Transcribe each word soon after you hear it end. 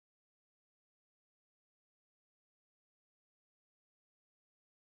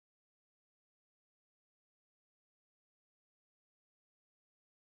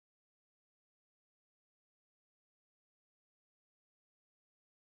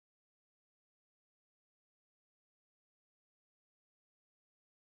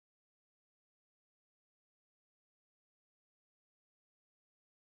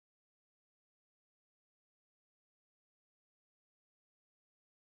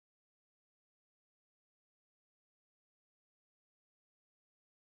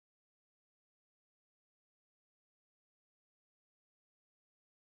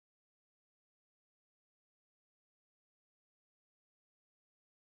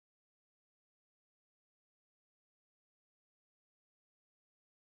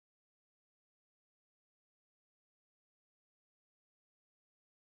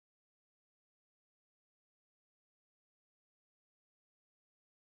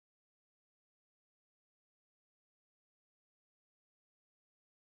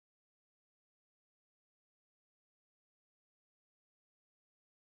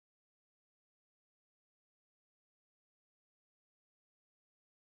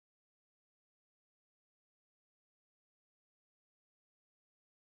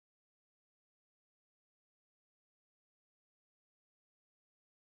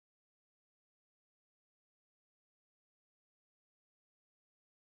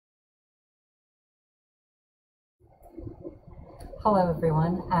Hello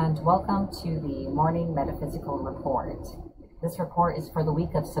everyone, and welcome to the morning metaphysical report. This report is for the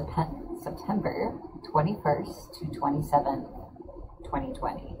week of September 21st to 27th,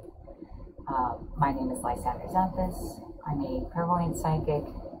 2020. My name is Lysander Xanthus. I'm a clairvoyant psychic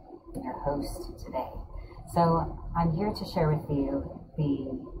and your host today. So I'm here to share with you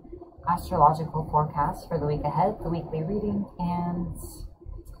the astrological forecast for the week ahead, the weekly reading, and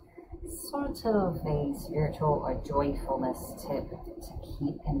sort of a spiritual or joyfulness tip to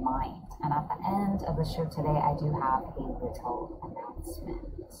keep in mind. And at the end of the show today, I do have a little announcement.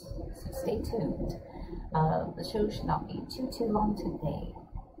 So stay tuned. The show should not be too long today.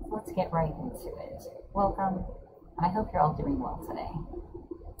 Let's get right into it. Welcome, and I hope you're all doing well today.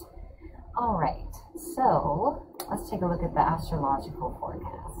 All right, so let's take a look at the astrological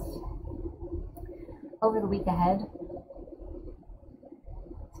forecast. Over the week ahead,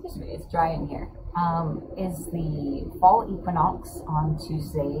 excuse me, it's dry in here, is the fall equinox on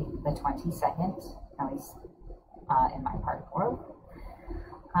Tuesday the 22nd, at least in my part of the world.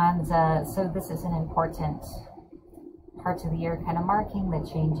 And so this is an important part of the year, kind of marking the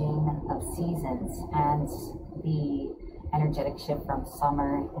changing of seasons and the energetic shift from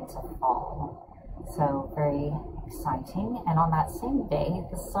summer into fall. So very exciting. And on that same day,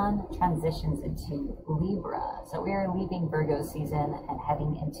 the sun transitions into Libra. So we are leaving Virgo season and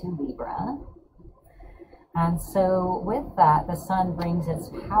heading into Libra. And so with that, the sun brings its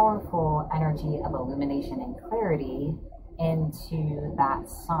powerful energy of illumination and clarity into that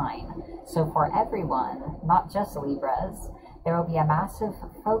sign. So for everyone, not just Libras, there will be a massive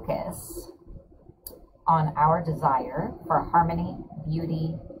focus on our desire for harmony,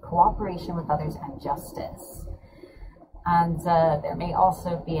 beauty, cooperation with others, and justice. And there may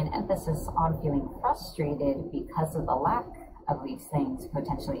also be an emphasis on feeling frustrated because of the lack of these things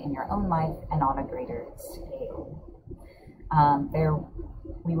potentially in your own life and on a greater scale.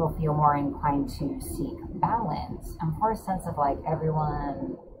 We will feel more inclined to seek balance and more a sense of like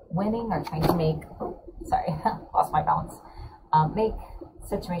everyone winning or trying to make, lost my balance, make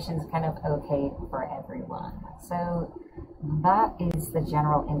situations kind of okay for everyone. So that is the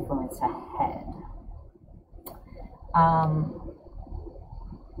general influence ahead.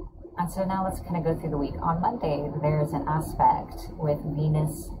 And so now let's kind of go through the week. On Monday, there's an aspect with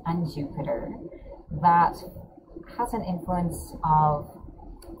Venus and Jupiter that has an influence of,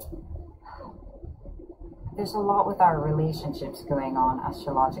 there's a lot with our relationships going on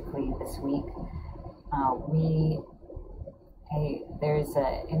astrologically this week. There's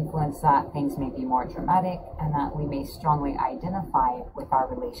an influence that things may be more dramatic and that we may strongly identify with our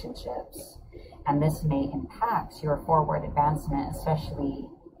relationships. And this may impact your forward advancement, especially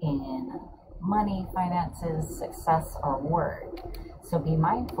in money, finances, success, or work. So be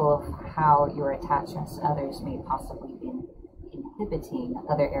mindful of how your attachments to others may possibly be inhibiting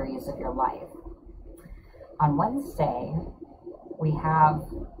other areas of your life. On Wednesday, we have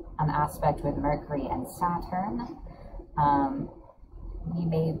an aspect with Mercury and Saturn. We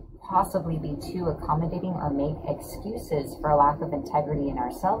may possibly be too accommodating or make excuses for a lack of integrity in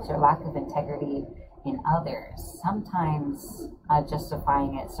ourselves or lack of integrity in others, sometimes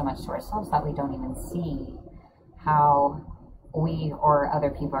justifying it so much to ourselves that we don't even see how we or other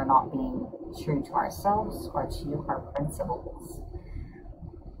people are not being true to ourselves or to our principles.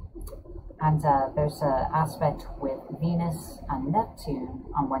 And there's an aspect with Venus and Neptune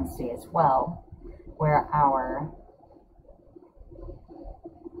on Wednesday as well, where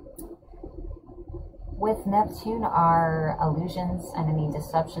with Neptune, our illusions and any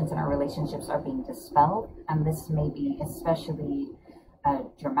deceptions in our relationships are being dispelled, and this may be especially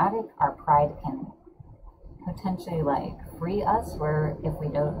dramatic. Our pride can potentially free us, where if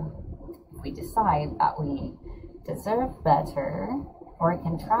we decide that we deserve better, or it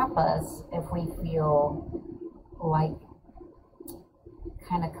can trap us if we feel like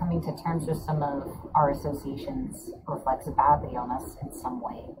kind of coming to terms with some of our associations reflects badly on us in some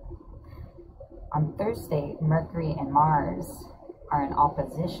way. On Thursday, Mercury and Mars are in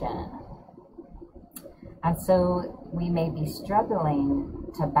opposition. And so we may be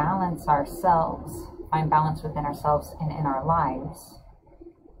struggling to balance ourselves, find balance within ourselves and in our lives.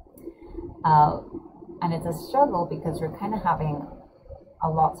 And it's a struggle because we're kind of having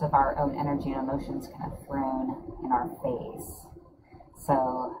lots of our own energy and emotions kind of thrown in our face.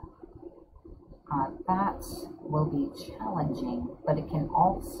 So that will be challenging, but it can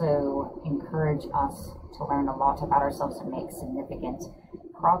also encourage us to learn a lot about ourselves and make significant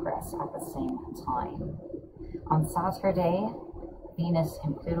progress at the same time. On Saturday, Venus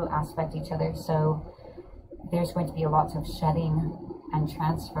and Pluto aspect each other, so there's going to be a lot of shedding and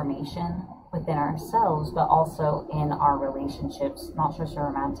transformation within ourselves, but also in our relationships, not just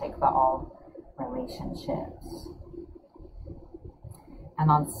romantic, but all relationships. And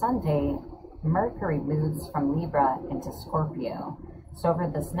on Sunday, Mercury moves from Libra into Scorpio. So over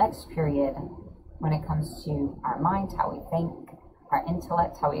this next period, when it comes to our mind, how we think, our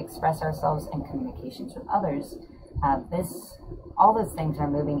intellect, how we express ourselves, and communications with others, all those things are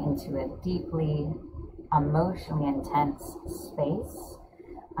moving into a deeply emotionally intense space.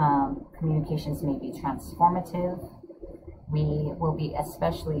 Communications may be transformative. We will be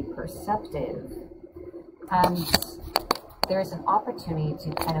especially perceptive, and there's an opportunity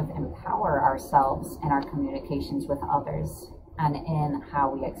to kind of empower ourselves in our communications with others and in how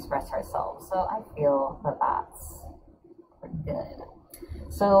we express ourselves. So I feel that that's pretty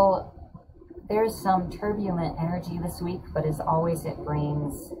good. So there's some turbulent energy this week, but as always, it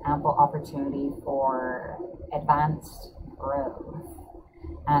brings ample opportunity for advanced growth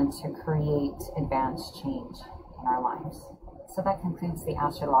and to create advanced change in our lives. So that concludes the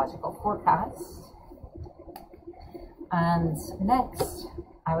astrological forecast. And next,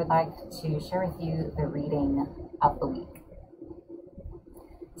 I would like to share with you the reading of the week.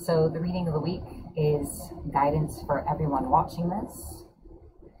 So the reading of the week is guidance for everyone watching this.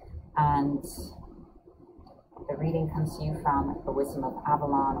 And the reading comes to you from the Wisdom of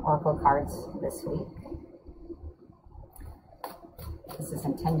Avalon Oracle cards this week. This is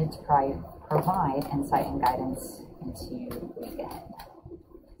intended to provide insight and guidance into the week ahead.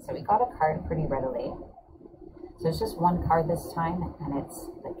 So we got a card pretty readily. So it's just one card this time, and it's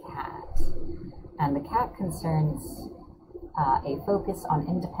the cat. And the cat concerns a focus on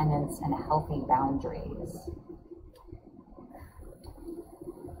independence and healthy boundaries.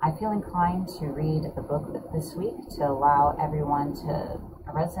 I feel inclined to read the book this week to allow everyone to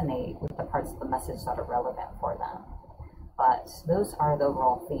resonate with the parts of the message that are relevant for them. But those are the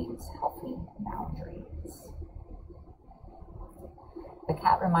overall themes: healthy boundaries. The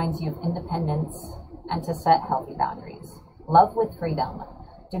cat reminds you of independence and to set healthy boundaries. Love with freedom.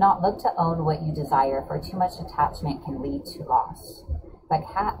 Do not look to own what you desire, for too much attachment can lead to loss. The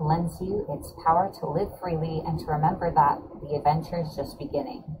cat lends you its power to live freely and to remember that the adventure is just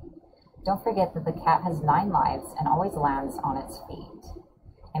beginning. Don't forget that the cat has 9 lives and always lands on its feet.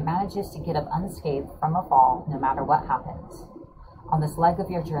 It manages to get up unscathed from a fall no matter what happens. On this leg of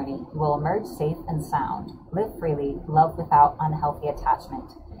your journey, you will emerge safe and sound. Live freely, love without unhealthy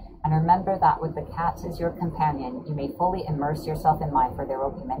attachment. And remember that with the cat as your companion, you may fully immerse yourself in life, for there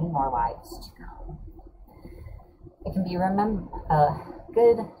will be many more lives to come. It can be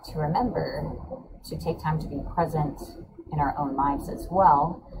good to remember to take time to be present in our own lives as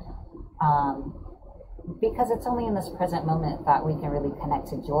well, because it's only in this present moment that we can really connect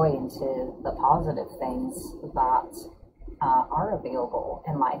to joy and to the positive things that are available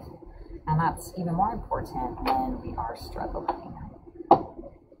in life. And that's even more important when we are struggling.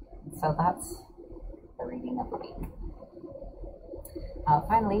 So that's the reading of the week.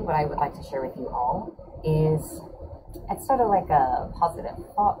 Finally, what I would like to share with you all is, it's sort of like a positive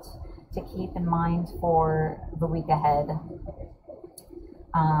thought to keep in mind for the week ahead.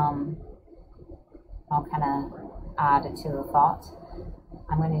 I'll kind of add to the thought.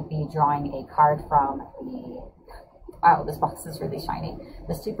 I'm going to be drawing a card from the, wow, this box is really shiny,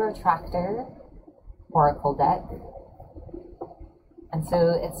 the Super Attractor Oracle deck. And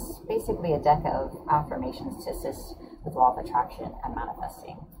so it's basically a deck of affirmations to assist with law of attraction and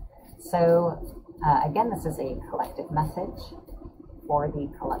manifesting. So again, this is a collective message for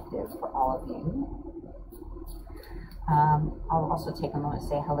the collective, for all of you. I'll also take a moment to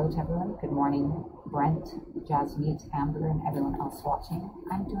say hello to everyone. Good morning, Brent, Jasmeet, Amber, and everyone else watching.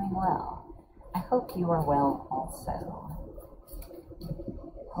 I'm doing well. I hope you are well also.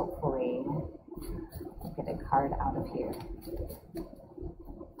 Hopefully, I'll get a card out of here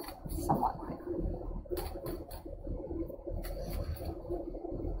somewhat quickly.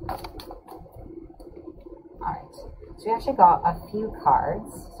 Alright, so we actually got a few cards,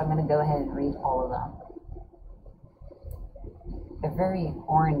 so I'm going to go ahead and read all of them. They're very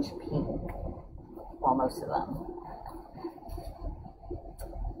orange pink, well, most of them.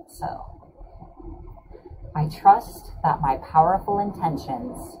 So, I trust that my powerful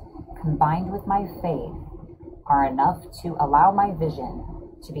intentions, combined with my faith, are enough to allow my vision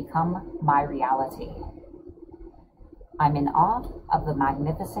to become my reality. I'm in awe of the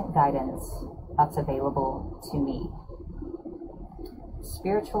magnificent guidance that's available to me.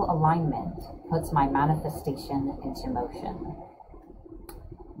 Spiritual alignment puts my manifestation into motion.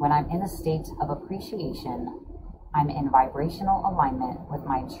 When I'm in a state of appreciation, I'm in vibrational alignment with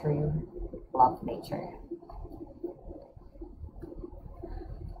my true love nature.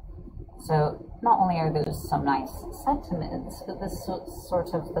 So not only are those some nice sentiments, but this is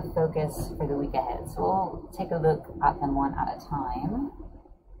sort of the focus for the week ahead. So we'll take a look at them one at a time.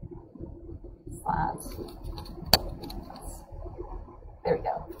 There we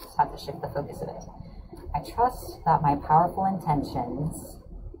go. Just have to shift the focus a bit. I trust that my powerful intentions,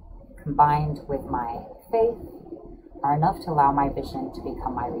 combined with my faith, are enough to allow my vision to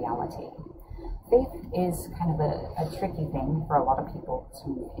become my reality. Faith is kind of a tricky thing for a lot of people to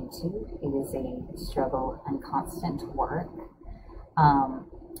move into. It is a struggle and constant work.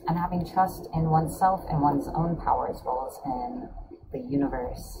 And having trust in oneself and one's own power as well as in the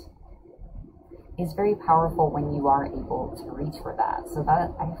universe is very powerful when you are able to reach for that. So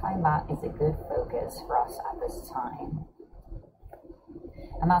that I find that is a good focus for us at this time.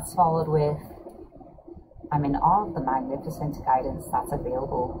 And that's followed with, I'm in awe of the magnificent guidance that's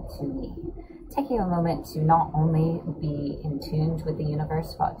available to me. Taking a moment to not only be in tune with the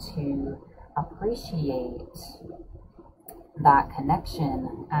universe, but to appreciate that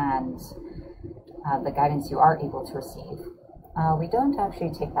connection and the guidance you are able to receive. We don't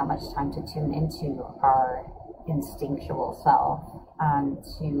actually take that much time to tune into our instinctual self and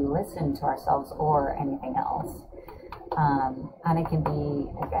to listen to ourselves or anything else. And it can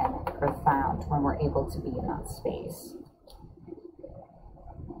be, again, profound when we're able to be in that space.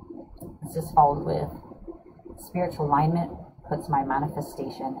 This is followed with spiritual alignment puts my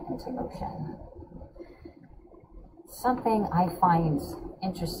manifestation into motion. Something I find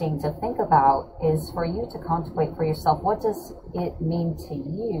interesting to think about is for you to contemplate for yourself, what does it mean to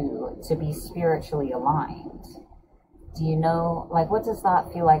you to be spiritually aligned? Do you know, like, what does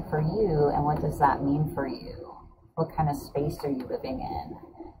that feel like for you, and what does that mean for you? What kind of space are you living in?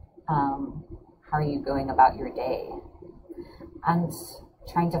 How are you going about your day? And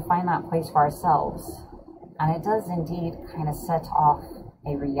trying to find that place for ourselves. And it does indeed kind of set off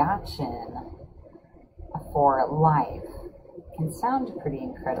a reaction for life. It can sound pretty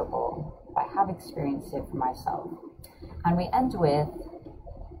incredible, but I have experienced it for myself. And we end with,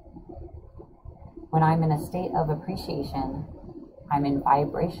 when I'm in a state of appreciation, I'm in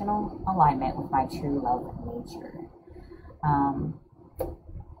vibrational alignment with my true love nature.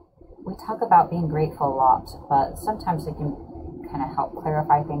 We talk about being grateful a lot, but sometimes it can kind of help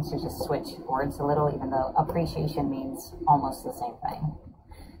clarify things to just switch words a little, even though appreciation means almost the same thing.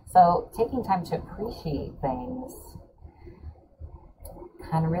 So taking time to appreciate things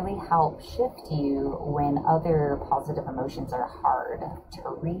can really help shift you when other positive emotions are hard to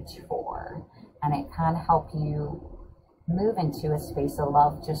reach for. And it can help you move into a space of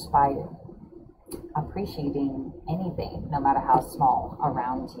love just by appreciating anything, no matter how small,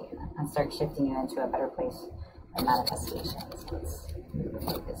 around you, and start shifting you into a better place for manifestations. Let's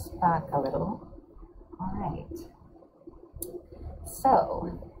move this back a little. All right.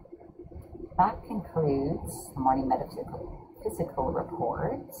 So that concludes the morning metaphysical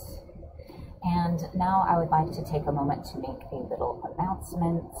report. And now I would like to take a moment to make a little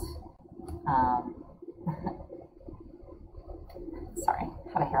announcement. Sorry,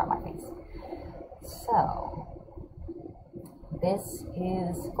 had a hair on my face. So this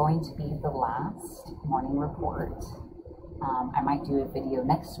is going to be the last morning report. I might do a video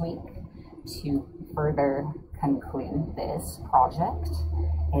next week to further conclude this project.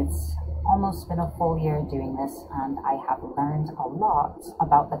 It's almost been a full year doing this, and I have learned a lot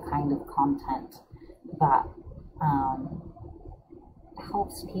about the kind of content that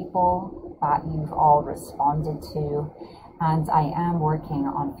helps people that you've all responded to. And I am working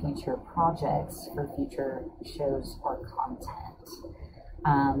on future projects for future shows or content.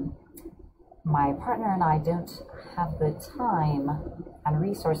 My partner and I don't have the time and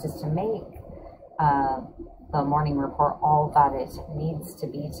resources to make the morning report all that it needs to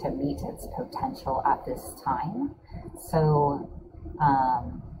be to meet its potential at this time. So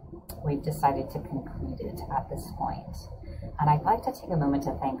we've decided to conclude it at this point. And I'd like to take a moment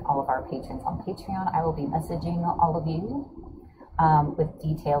to thank all of our patrons on Patreon. I will be messaging all of you with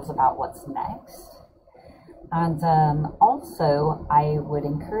details about what's next. And also, I would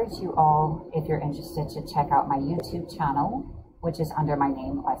encourage you all, if you're interested, to check out my YouTube channel, which is under my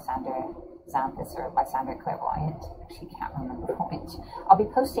name, Lysander Xanthus, or Lysander Clairvoyant. Actually, can't remember which. I'll be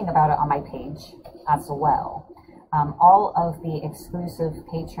posting about it on my page as well. All of the exclusive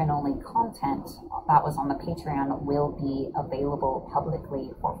patron-only content that was on the Patreon will be available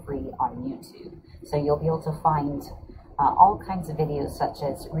publicly for free on YouTube. So you'll be able to find all kinds of videos such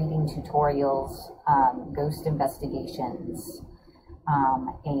as reading tutorials, ghost investigations,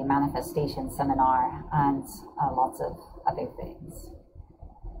 a manifestation seminar, and lots of other things.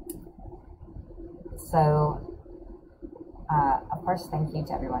 So Of course, thank you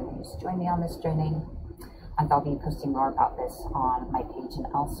to everyone who's joined me on this journey, and I'll be posting more about this on my page and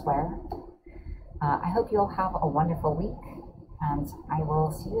elsewhere. I hope you'll have a wonderful week, and I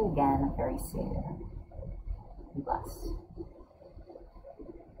will see you again very soon. Be blessed.